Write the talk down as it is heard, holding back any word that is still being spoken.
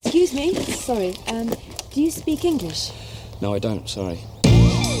me? Sorry, do you speak English? No, I don't, sorry.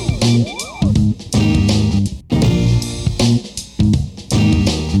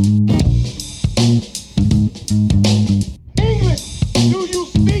 English, do you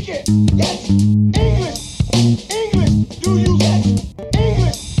speak it? Yes. English, do you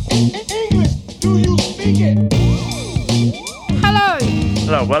English, do you speak it?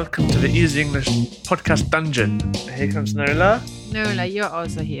 Hello, welcome to the Easy English podcast dungeon. Here comes Nola. Nola, you're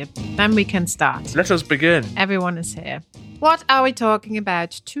also here. Then we can start. Let us begin. Everyone is here. What are we talking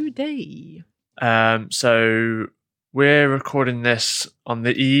about today? So we're recording this on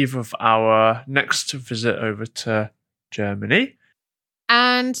the eve of our next visit over to Germany.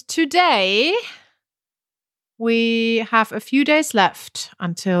 And today we have a few days left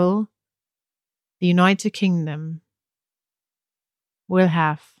until the United Kingdom will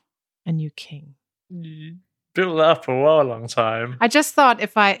have a new king. Built that up for a long time. I just thought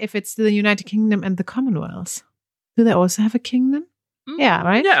if it's the United Kingdom and the Commonwealth, do they also have a kingdom? Yeah,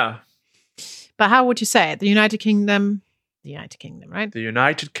 right? Yeah. But how would you say it? The United Kingdom, right? The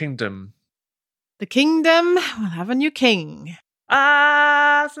United Kingdom. The kingdom will have a new king. So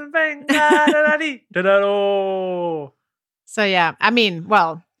yeah, I mean,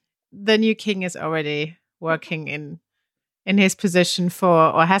 well, the new king is already working in his position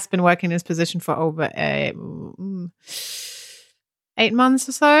or has been working in his position for over 8 months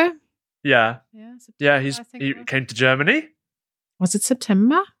or so. Yeah. Yeah, he came to Germany. Was it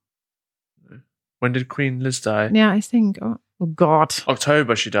September? When did Queen Liz die? Yeah, I think. Oh God.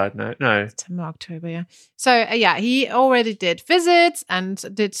 October she died, no. September, October, yeah. So, he already did visits and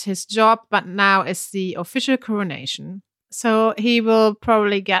did his job, but now is the official coronation. So he will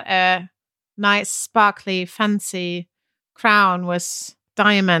probably get a nice, sparkly, fancy crown with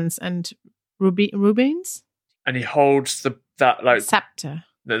diamonds and rubies. And he holds that scepter.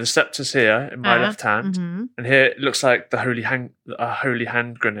 The scepter's here in my left hand, and here it looks like the holy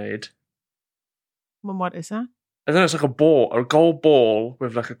hand grenade. Well, what is that? I think it's like a gold ball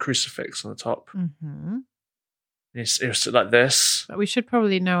with like a crucifix on the top. Mm-hmm. It's like this. But we should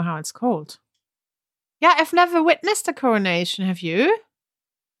probably know how it's called. Yeah, I've never witnessed a coronation. Have you?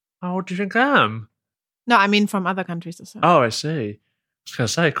 Oh, what do you think I am? No, I mean from other countries or so. Oh, I see. I was going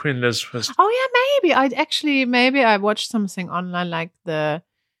to say Queen Liz was... Oh, yeah, maybe I watched something online like the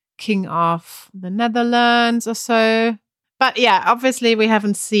King of the Netherlands or so. But yeah, obviously we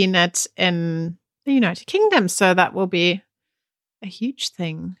haven't seen it in the United Kingdom, so that will be a huge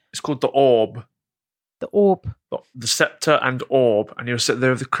thing. It's called the orb. The orb. The scepter and orb. And he'll sit there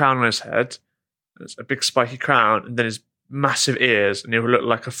with the crown on his head. It's a big spiky crown, and then his massive ears, and he'll look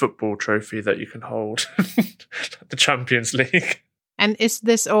like a football trophy that you can hold. The Champions League. And is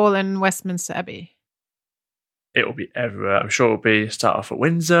this all in Westminster Abbey? It will be everywhere. I'm sure it'll start off at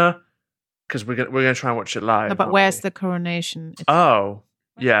Windsor, because we're gonna try and watch it live. No, but where's the coronation? Oh,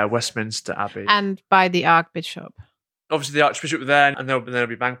 yeah, Westminster Abbey. And by the Archbishop. Obviously the Archbishop there, and there'll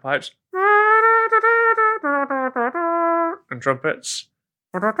be bagpipes. And trumpets.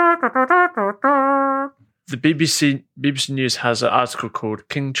 The BBC News has an article called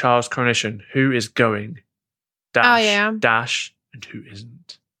King Charles Coronation. Who is going? Dash, and who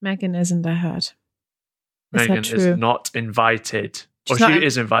isn't? Meghan isn't, I heard. Meghan is not invited. She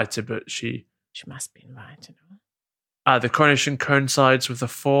is invited, but she must be invited. The coronation coincides with the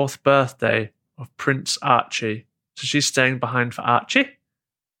 4th birthday of Prince Archie. So she's staying behind for Archie.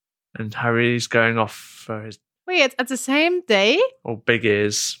 And Harry's going off for his... Wait, it's the same day? Or big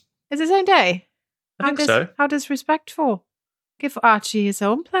ears. It's the same day? I think so. How disrespectful. Give Archie his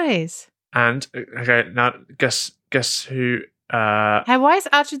own place. And, okay, now guess who... Hey, why is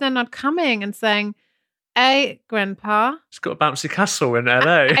Archie then not coming and saying, hey, Grandpa? He's got a bouncy castle in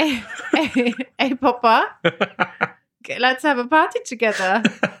LA. Hey, Papa. Okay, let's have a party together.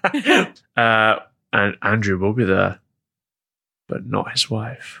 And Andrew will be there, but not his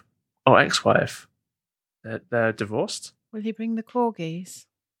wife. Or ex-wife. They're divorced. Will he bring the corgis?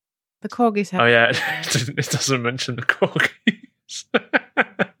 The corgis have... Oh, yeah. It doesn't mention the corgis.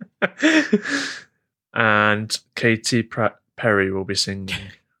 And Katy Perry will be singing.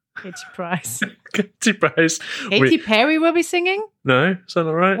 Katy Price. Katy Price. Katy Perry will be singing? No, is that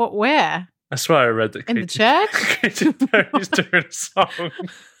not right? What? Where? I swear I read that. In the church? Katy Perry's doing a song.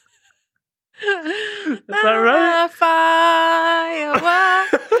 Is that right? Fire.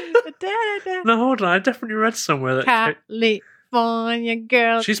 No, hold on. I definitely read somewhere that California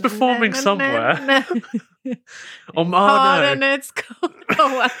girl. She's performing somewhere. Oh no! And it's cold.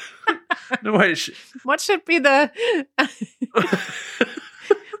 Oh, no, wait. What should be the?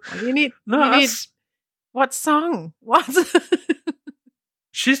 You need. What song? What?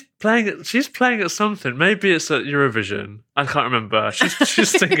 She's playing at something. Maybe it's at Eurovision. I can't remember. She's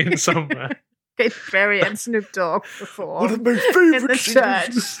singing somewhere. Katy Perry and Snoop Dogg before. One of my in favorite the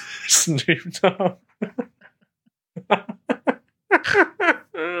church. Snoop Dogg.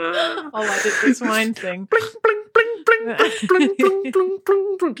 Oh, I did this wine thing. Bling, bling, bling, bling, bling, bling, bling,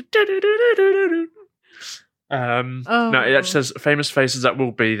 bling, bling. No, it actually says famous faces that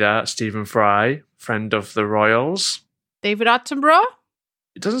will be there. Stephen Fry, friend of the royals. David Attenborough?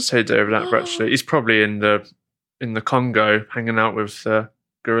 It doesn't say David Attenborough, actually. He's probably in the Congo hanging out with the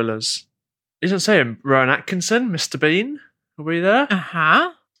gorillas. It doesn't say him. Rowan Atkinson, Mr. Bean. Will be there.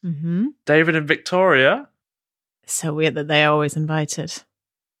 Uh-huh. Mm-hmm. David and Victoria. So weird that they're always invited.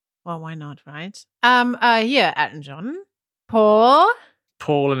 Well, why not, right? Yeah, Elton John. Paul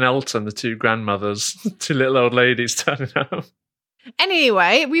and Elton, the two grandmothers. Two little old ladies turning up.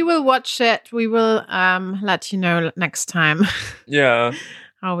 Anyway, we will watch it. We will let you know next time. Yeah.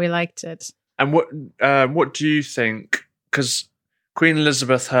 How we liked it. And what do you think? Because Queen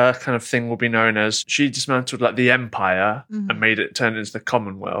Elizabeth, her kind of thing will be known as she dismantled like the empire and made it turn into the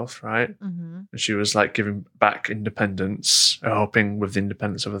Commonwealth, right? Mm-hmm. And she was like giving back independence, helping with the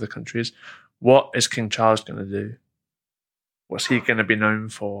independence of other countries. What is King Charles going to do? What's he going to be known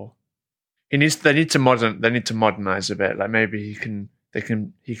for? They need to modernize a bit. Like maybe he can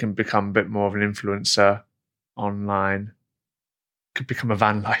become a bit more of an influencer online. Could become a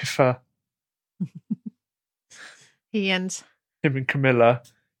van lifer. Him and Camilla.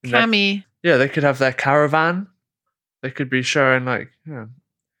 Cammy. Yeah, they could have their caravan. They could be showing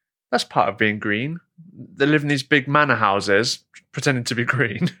that's part of being green. They live in these big manor houses, pretending to be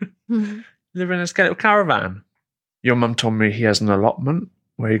green. Live in a little caravan. Your mum told me he has an allotment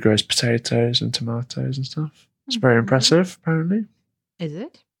where he grows potatoes and tomatoes and stuff. It's very impressive, apparently. Is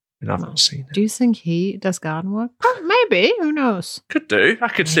it? And I've not seen it. Do you think he does garden work? Maybe. Who knows? Could do. I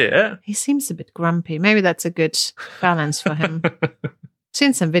could see it. He seems a bit grumpy. Maybe that's a good balance for him.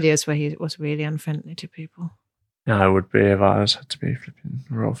 Seen some videos where he was really unfriendly to people. Yeah, I would be if I had to be flipping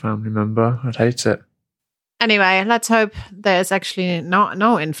a royal family member. I'd hate it. Anyway, let's hope there's actually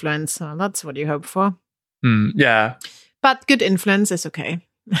no influence. Well, that's what you hope for. Yeah. But good influence is okay.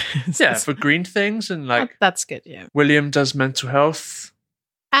 Yeah, for green things and like... That's good, yeah. William does mental health.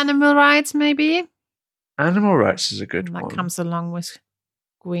 Animal rights, maybe? Animal rights is a good one. That comes along with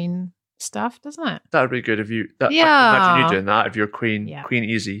green stuff, doesn't it? That would be good if you... I can Yeah. imagine you doing that if you're Queen, Yeah. Queen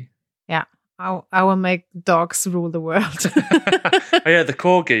Easy. Yeah. I will make dogs rule the world. Oh yeah, the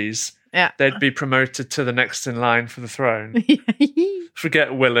corgis. Yeah. They'd be promoted to the next in line for the throne.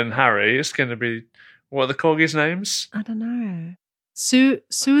 Forget Will and Harry. It's going to be... What are the corgis' names? I don't know.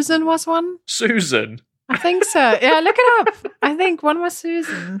 Susan was one? Susan. I think so. Yeah, look it up. I think one was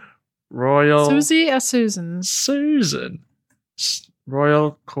Susan. Royal... Susie or Susan? Susan.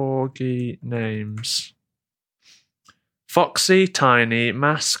 Royal corgi names. Foxy, Tiny,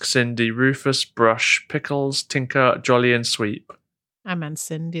 Mask, Cindy, Rufus, Brush, Pickles, Tinker, Jolly and Sweep. I meant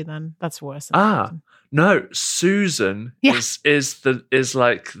Cindy then. That's worse. Than Susan. No, Susan is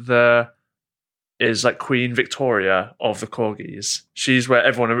like Queen Victoria of the corgis. She's where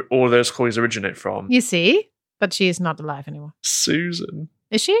all those corgis originate from. You see? But she is not alive anymore. Susan.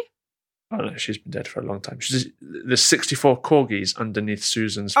 Is she? Oh no, she's been dead for a long time. There's 64 corgis underneath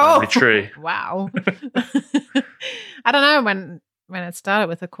Susan's family tree. Wow. I don't know when it started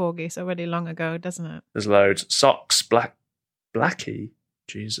with the corgis already long ago, doesn't it? There's loads. Socks, Blackie.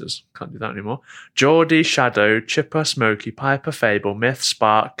 Jesus, can't do that anymore. Geordie, Shadow, Chipper, Smokey, Piper, Fable, Myth,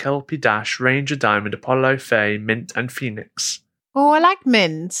 Spark, Kelpie, Dash, Ranger, Diamond, Apollo, Faye, Mint, and Phoenix. Oh, I like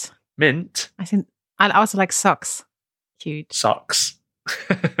Mint. Mint? I also like Socks. Cute. Socks.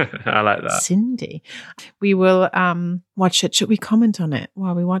 I like that. Cindy. We will watch it. Should we comment on it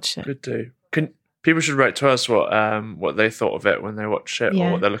while we watch it? Could do. People should write to us what they thought of it when they watch it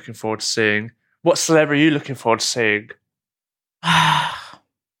or what they're looking forward to seeing. What celebrity are you looking forward to seeing?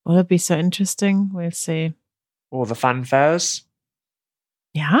 Will it be so interesting? We'll see. Or the fanfares?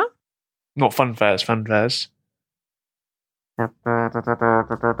 Yeah? Not funfares, fanfares. Oh,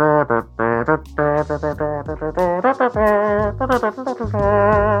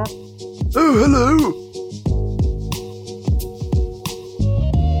 hello!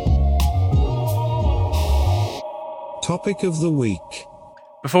 Topic of the week.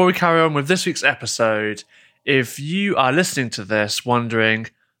 Before we carry on with this week's episode, if you are listening to this wondering,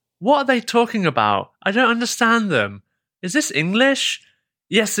 what are they talking about? I don't understand them. Is this English?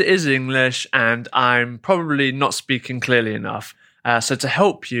 Yes, it is English, and I'm probably not speaking clearly enough. So to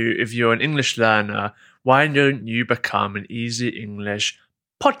help you, if you're an English learner, why don't you become an Easy English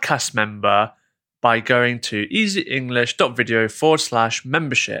podcast member? by going to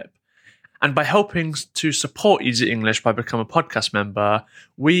easyenglish.video/membership. And by helping to support Easy English by becoming a podcast member,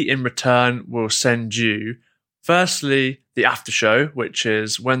 we in return will send you, firstly, the after show, which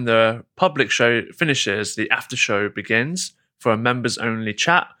is when the public show finishes, the after show begins for a members only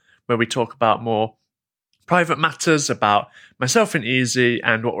chat where we talk about more private matters about myself and Easy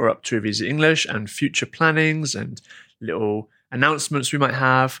and what we're up to with Easy English and future plannings and little announcements we might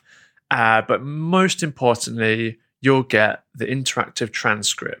have. But most importantly, you'll get the interactive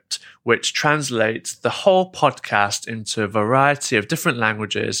transcript, which translates the whole podcast into a variety of different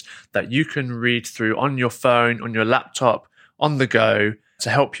languages that you can read through on your phone, on your laptop, on the go, to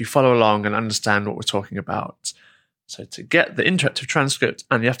help you follow along and understand what we're talking about. So to get the interactive transcript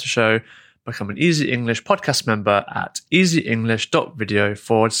and the after show, become an Easy English podcast member at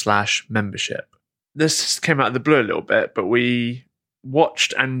easyenglish.video/membership. This came out of the blue a little bit, but we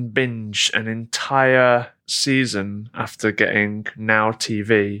watched and binged an entire season after getting Now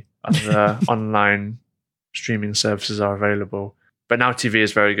TV. Other online streaming services are available, but Now TV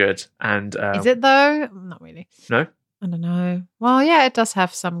is very good. And is it though? Not really. No, I don't know. Well, yeah, it does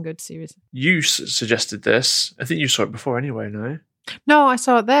have some good series. You suggested this. I think you saw it before anyway. No, I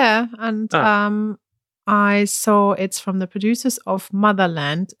saw it there, and I saw it's from the producers of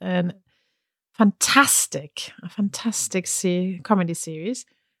Motherland, and a fantastic comedy series.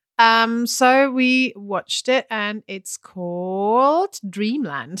 So we watched it, and it's called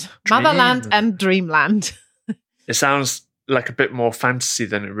Dreamland. Motherland and Dreamland. It sounds like a bit more fantasy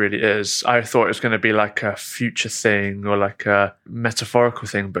than it really is. I thought it was going to be like a future thing or like a metaphorical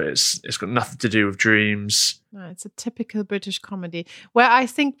thing, but it's got nothing to do with dreams. No, it's a typical British comedy, where I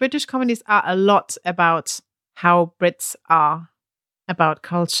think British comedies are a lot about how Brits are, about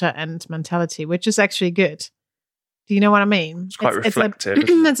culture and mentality, which is actually good. Do you know what I mean? It's quite reflective.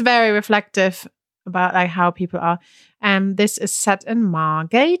 It's very reflective about like how people are. And this is set in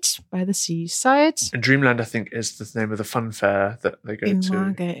Margate by the seaside. And Dreamland, I think, is the name of the fun fair that they go in to.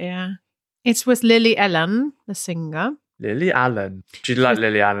 Margate, yeah. It's with Lily Allen, the singer. Lily Allen. Do you like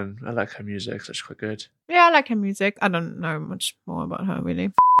Lily Allen? I like her music. It's quite good. Yeah, I like her music. I don't know much more about her, really.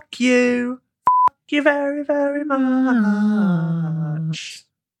 Fuck you. Fuck you very, very much.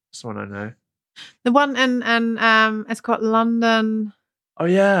 That's the one I know. The one in it's called London. Oh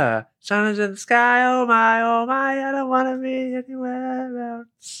yeah, sun is in the sky. Oh my, I don't want to be anywhere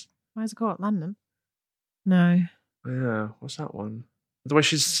else. Why is it called London? No. Yeah, what's that one? The way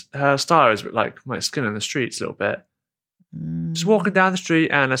her style is a bit like my skin in the streets a little bit. Just walking down the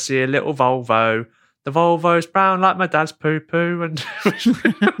street and I see a little Volvo. The Volvo's brown like my dad's poo poo. And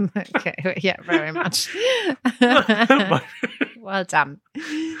okay, yeah, very much. Well done.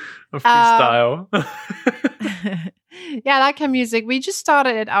 Freestyle. Yeah, I like her music. We just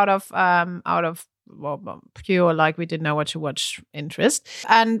started it out of pure like we didn't know what to watch interest,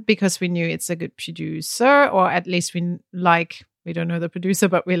 and because we knew it's a good producer, or at least we don't know the producer,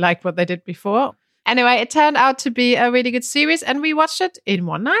 but we like what they did before. Anyway, it turned out to be a really good series, and we watched it in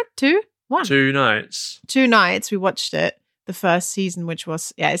one night, two nights. We watched it. The first season, which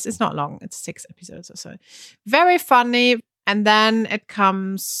was it's not long. It's 6 episodes or so. Very funny. And then it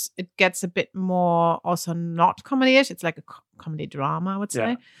gets a bit more also not comedy-ish. It's like a comedy drama, I would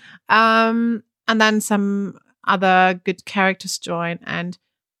say. Yeah. And then some other good characters join. And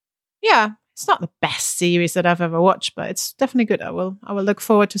yeah, it's not the best series that I've ever watched, but it's definitely good. I will look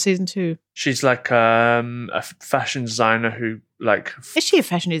forward to season 2. She's like a fashion designer who Is she a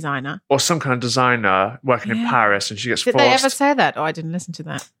fashion designer? Or some kind of designer working in Paris, and she gets forced. Did they ever say that? Oh, I didn't listen to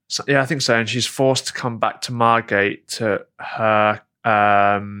that. So, yeah, I think so. And she's forced to come back to Margate to her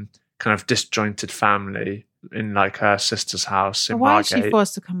kind of disjointed family in like her sister's house in Margate. Why is she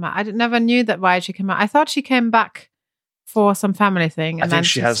forced to come back? I never knew that. Why she came back? I thought she came back for some family thing, and then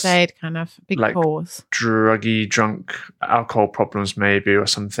she has stayed kind of big pause. Drunk alcohol problems maybe or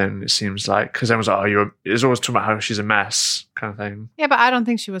something, it seems like, because everyone's like, it's always talking about how she's a mess kind of thing. Yeah, but I don't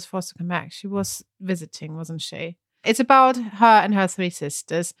think she was forced to come back. She was visiting, wasn't she? It's about her and her 3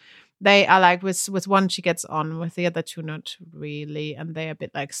 sisters. They are like, with one she gets on, with the other 2 not really, and they're a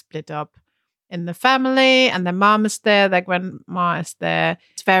bit like split up in the family, and their mom is there, their grandma is there.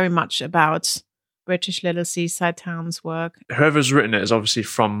 It's very much about British little seaside towns work. Whoever's written it is obviously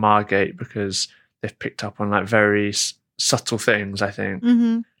from Margate, because they've picked up on like very subtle things, I think.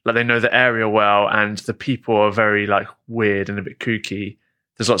 Mm-hmm. Like they know the area well, and the people are very like weird and a bit kooky.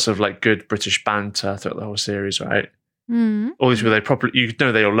 There's lots of like good British banter throughout the whole series, right? Mm-hmm. All these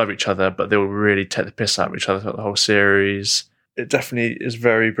people, they all love each other, but they will really take the piss out of each other throughout the whole series. it definitely is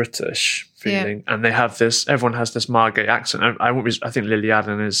very British feeling. And they have this, everyone has this Margate accent. I think Lily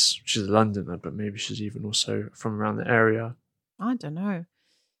Allen she's a Londoner, but maybe she's even also from around the area. I don't know.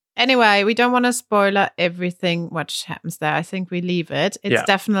 Anyway, we don't want to spoiler everything which happens there. I think we leave it. It's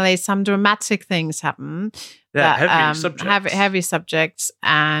definitely some dramatic things happen. Yeah, heavy subjects. Heavy subjects.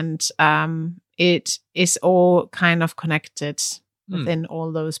 And it is all kind of connected within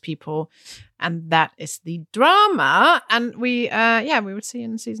all those people. And that is the drama. And we will see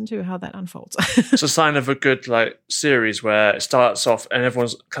in season 2 how that unfolds. It's a sign of a good series where it starts off and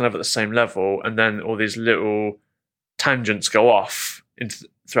everyone's kind of at the same level, and then all these little tangents go off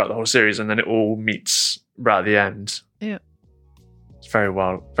throughout the whole series, and then it all meets right at the end. Yeah. It's very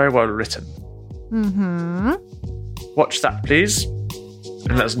well written. Mm-hmm. Watch that, please,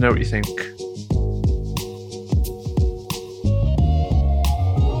 and let us know what you think.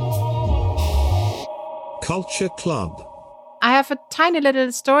 Culture Club. I have a tiny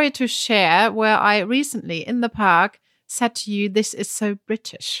little story to share where I recently in the park said to you, this is so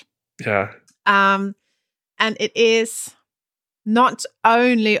British. Yeah. And it is not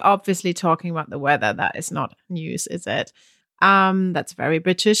only obviously talking about the weather, that is not news, is it? That's very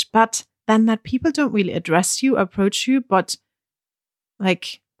British, but then that people don't really address you, approach you, but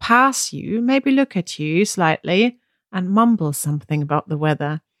pass you, maybe look at you slightly and mumble something about the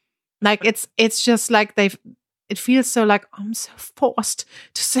weather. It's just like it feels so like I'm so forced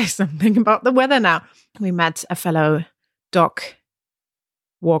to say something about the weather now. We met a fellow dog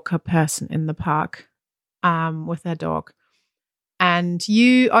walker person in the park with their dog. And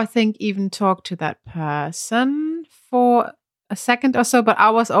you, I think, even talked to that person for a second or so, but I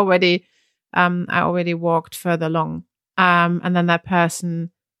already walked further along. And then that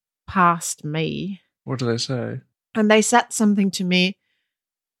person passed me. What did they say? And they said something to me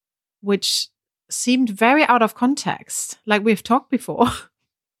which seemed very out of context, like we've talked before.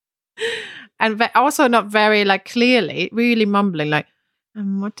 And also not very clearly, really mumbling,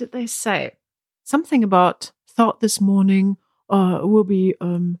 what did they say? Something about thought this morning will be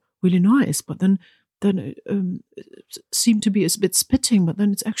really nice, but then it seemed to be a bit spitting, but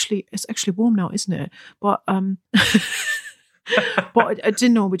then it's actually warm now, isn't it? But but I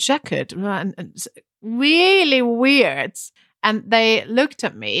didn't know which jacket, and it's really weird. And they looked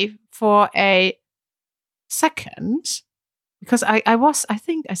at me for a second because I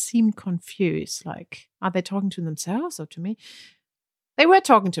think I seemed confused. Are they talking to themselves or to me? They were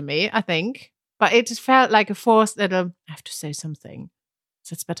talking to me, I think, but it just felt like a forced little, I have to say something.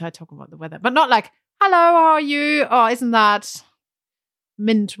 So it's better I talk about the weather, but not hello, how are you? Oh, isn't that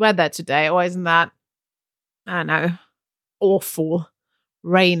mint weather today? Or isn't that, I don't know, awful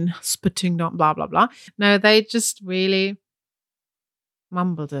rain spitting down, blah, blah, blah. No, they just really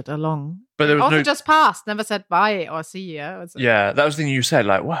mumbled it along. But there was also just passed, never said bye or see you. Yeah, that was the thing you said.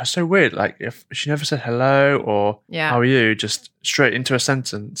 Wow, so weird. If she never said hello or how are you, just straight into a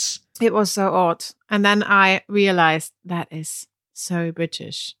sentence. It was so odd. And then I realized that is so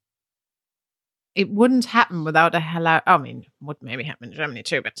British. It wouldn't happen without a hello. I mean, would maybe happen in Germany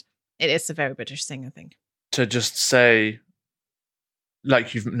too, but it is a very British thing, I think. To just say,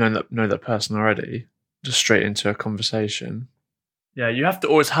 you've known that person already, just straight into a conversation. Yeah, you have to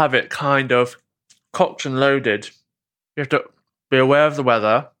always have it kind of cocked and loaded. You have to be aware of the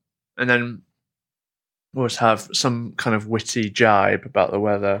weather and then always have some kind of witty jibe about the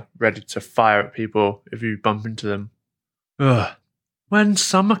weather ready to fire at people if you bump into them. Ugh. When's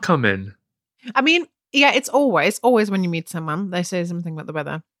summer coming? I mean, yeah, it's always when you meet someone, they say something about the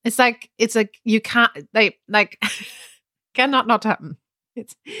weather. It's like you can't, they cannot not happen.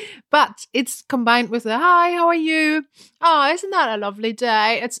 But it's combined with the hi, how are you? Oh, isn't that a lovely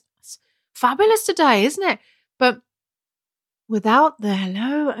day? It's fabulous today, isn't it? But without the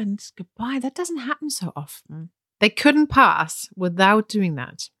hello and goodbye, that doesn't happen so often. They couldn't pass without doing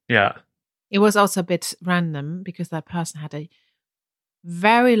that. Yeah. It was also a bit random because that person had a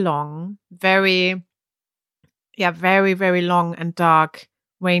very long, very, very long and dark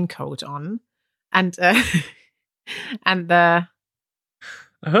raincoat on. And and the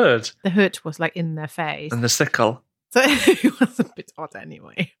hood was in their face. And the sickle. So it was a bit odd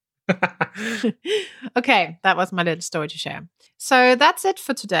anyway. Okay, that was my little story to share. So that's it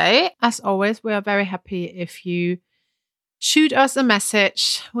for today. As always, we are very happy if you shoot us a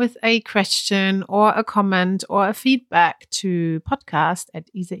message with a question or a comment or a feedback to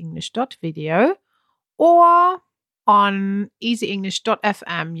podcast@easyenglish.video, or on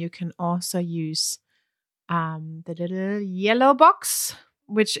easyenglish.fm. You can also use the little yellow box,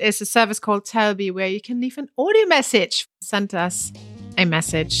 which is a service called Telby, where you can leave an audio message. Send us a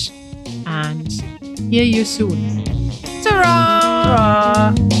message and hear you soon. Ta-ra!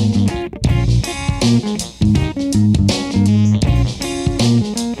 Ta-ra!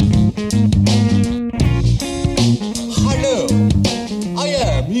 Hello, I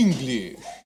am English.